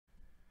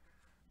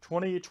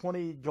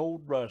2020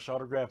 Gold Rush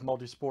autograph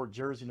multi-sport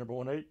jersey number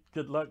 18.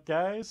 Good luck,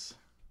 guys.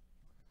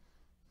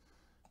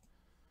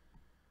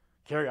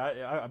 Carrie,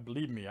 I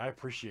believe me, I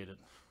appreciate it.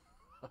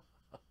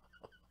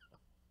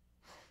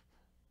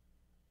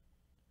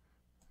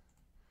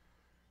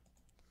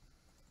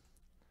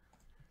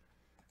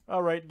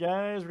 All right,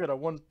 guys, we got a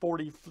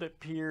 140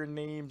 flip here.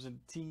 Names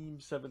and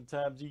teams 7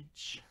 times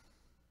each.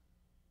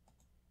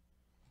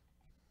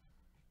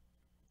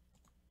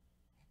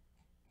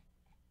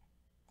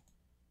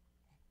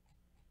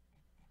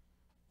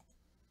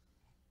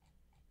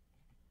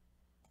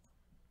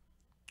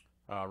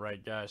 All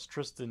right, guys,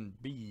 Tristan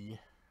B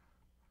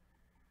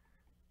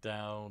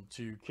down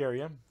to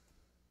Carrie M.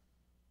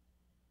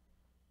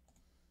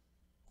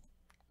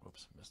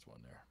 Whoops, missed one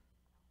there.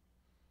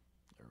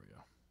 There we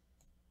go.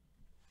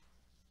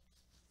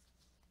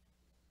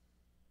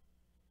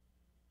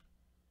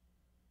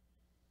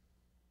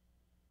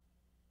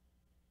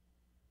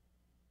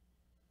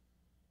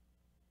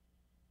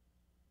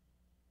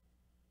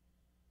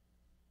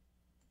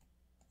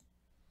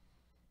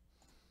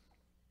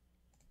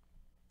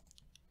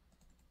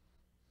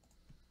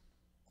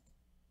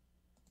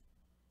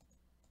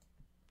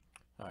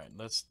 All right,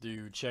 let's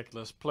do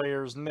checklist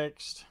players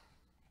next.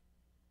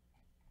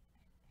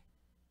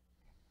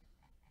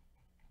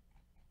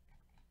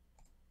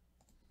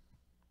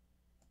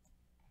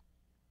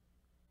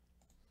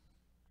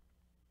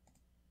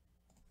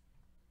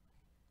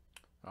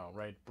 All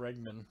right,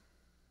 Bregman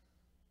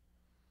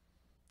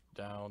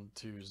down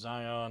to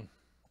Zion.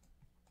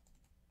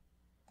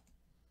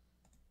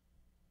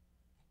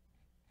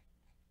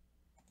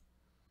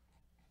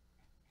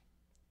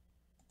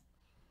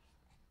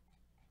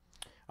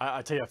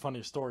 I tell you a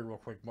funny story real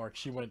quick, Mark.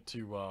 She went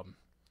to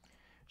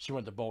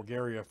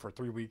Bulgaria for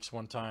 3 weeks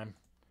one time,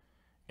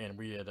 and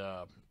we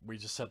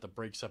just set the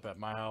brakes up at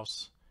my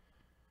house.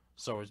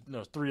 So it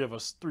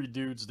was, 3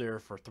 dudes there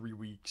for 3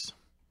 weeks,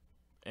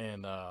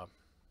 and I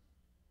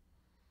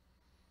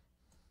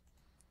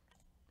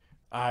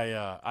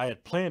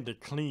had planned to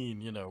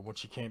clean, when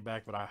she came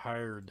back, but I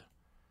hired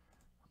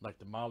like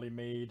the Molly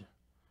maid,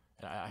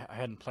 and I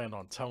hadn't planned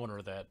on telling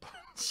her that.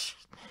 But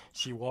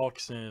she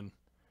walks in,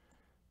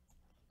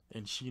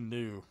 and she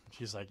knew.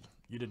 She's like,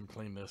 "You didn't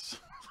clean this."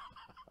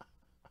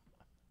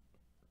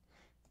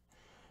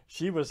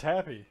 She was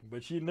happy,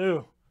 but she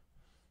knew,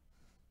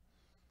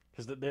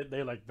 because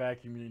they like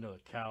vacuum, the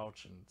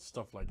couch and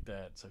stuff like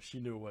that. So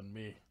she knew it wasn't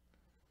me.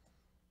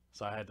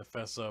 So I had to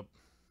fess up.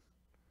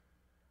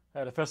 I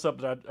had to fess up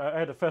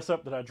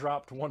that I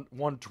dropped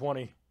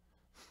 120.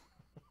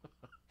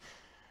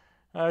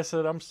 I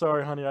said, "I'm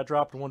sorry, honey, I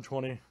dropped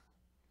 120."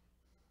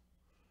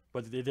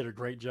 But they did a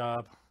great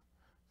job.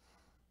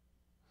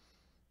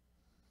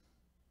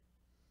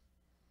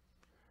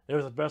 It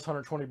was the best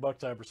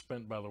 $120 I ever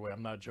spent, by the way.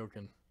 I'm not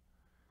joking.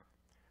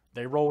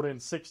 They rolled in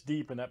 6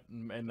 deep, and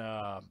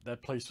that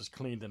place was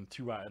cleaned in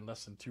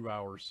less than 2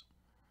 hours.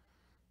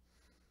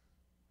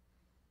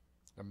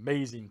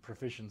 Amazing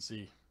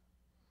proficiency.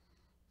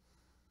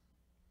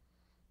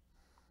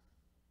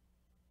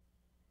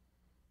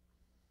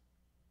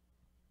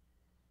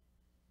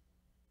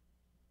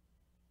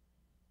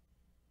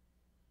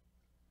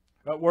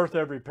 Worth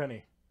every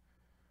penny.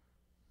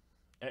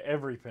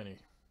 Every penny.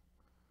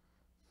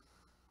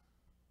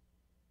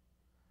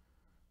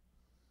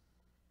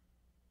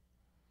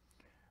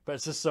 But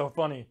it's just so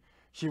funny.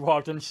 She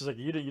walked in, she's like,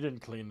 you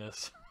didn't clean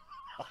this."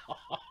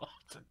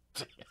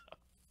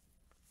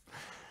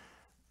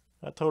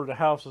 I told her the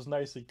house was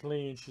nice and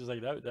clean. She's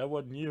like, that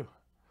wasn't you.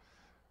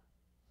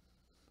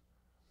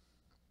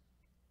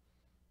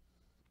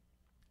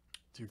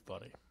 Too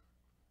funny.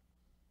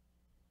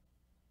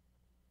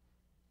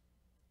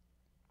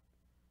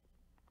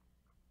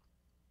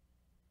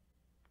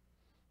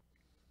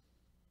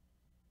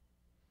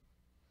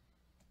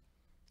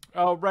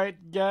 All right,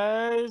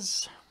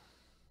 guys.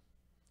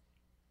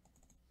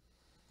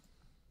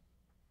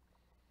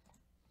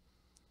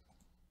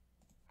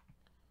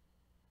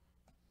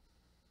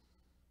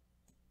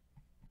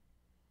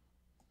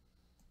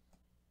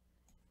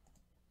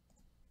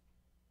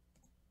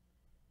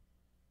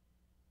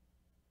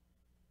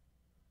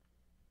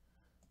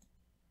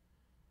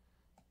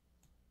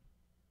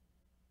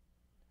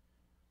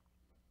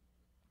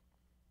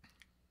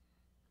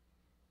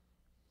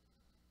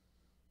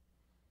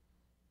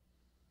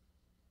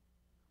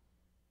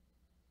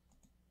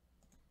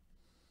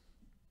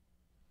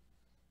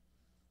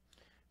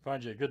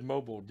 Find you a good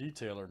mobile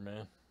detailer,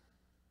 man.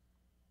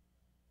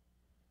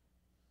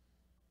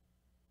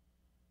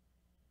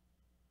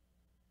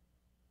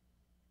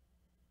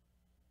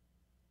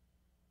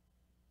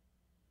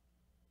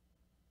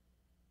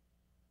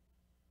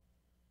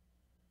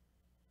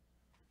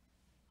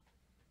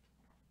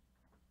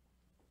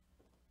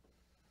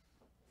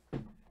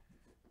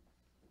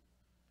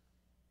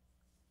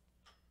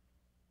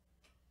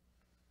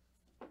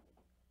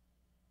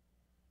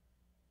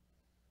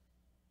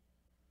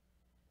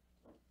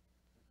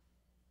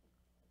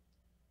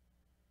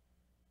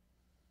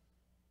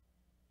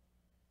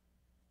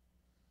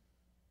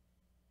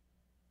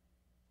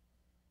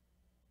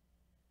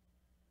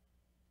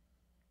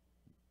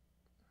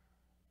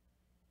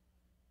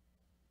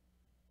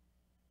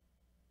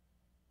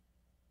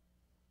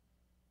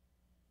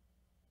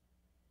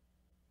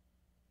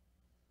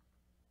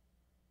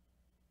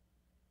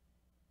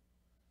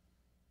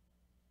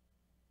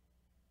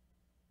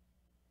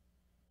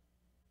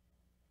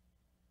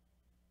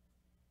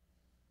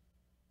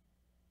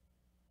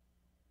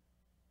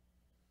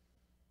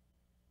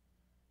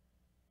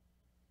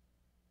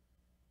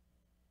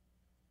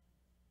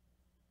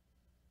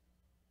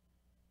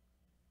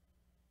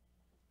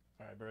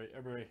 right,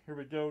 everybody, here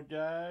we go,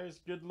 guys.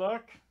 Good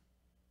luck.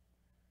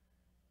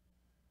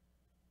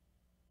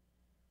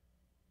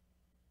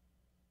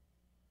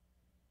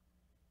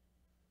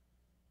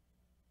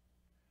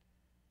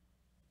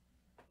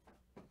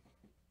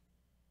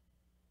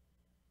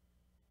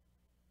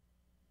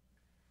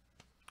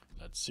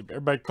 Let's see.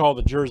 Everybody call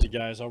the jersey,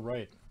 guys. All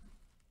right.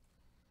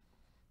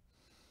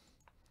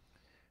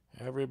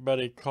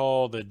 Everybody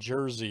call the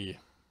jersey.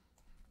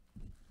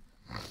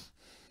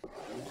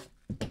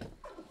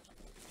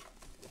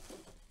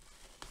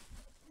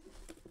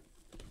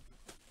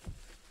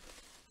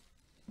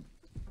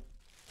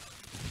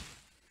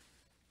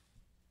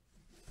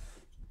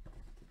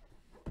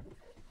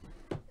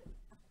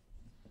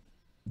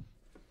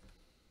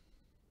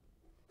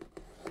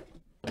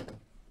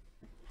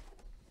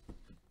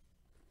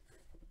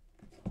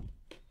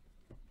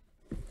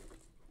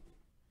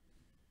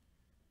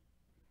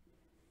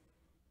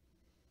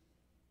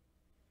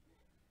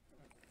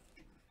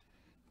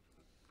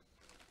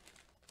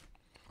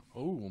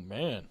 Oh,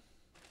 man.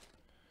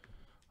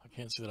 I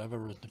can't say that I've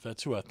ever, if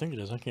that's who I think it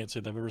is, I can't say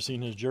that I've ever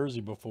seen his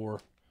jersey before.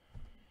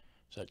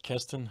 Is that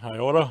Keston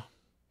Hyota?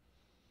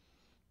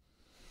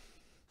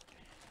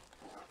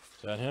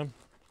 Is that him?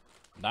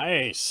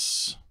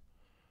 Nice.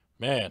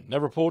 Man,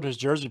 never pulled his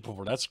jersey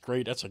before. That's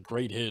great. That's a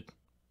great hit.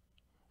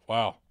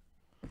 Wow.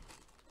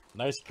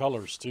 Nice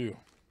colors, too.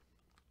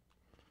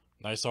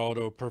 Nice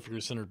auto,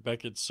 perfectly centered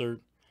Beckett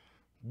cert.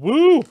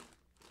 Woo!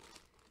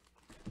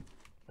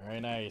 Very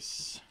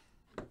nice.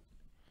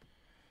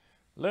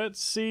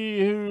 Let's see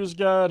who's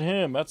got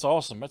him. That's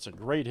awesome. That's a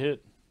great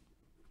hit.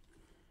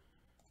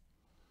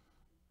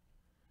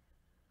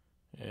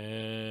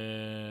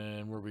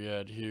 And where we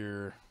at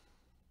here?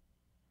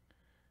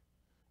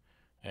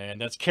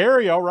 And that's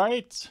Carrie, all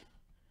right.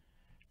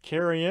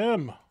 Carrie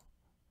M.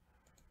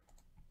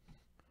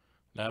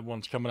 That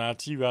one's coming out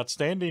to you.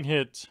 Outstanding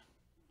hit.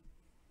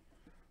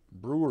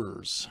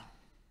 Brewers.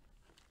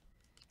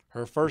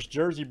 Her first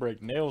jersey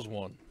break. Nails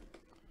one.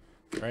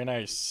 Very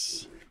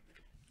nice.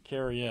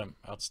 Carrie M.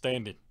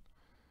 Outstanding.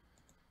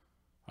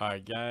 All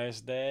right,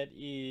 guys. That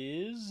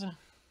is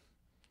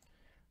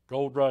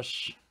Gold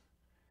Rush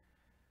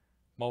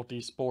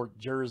Multi-Sport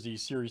Jersey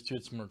Series 2.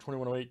 It's number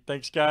 2108.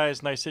 Thanks,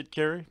 guys. Nice hit,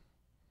 Carrie.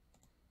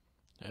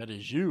 That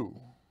is you.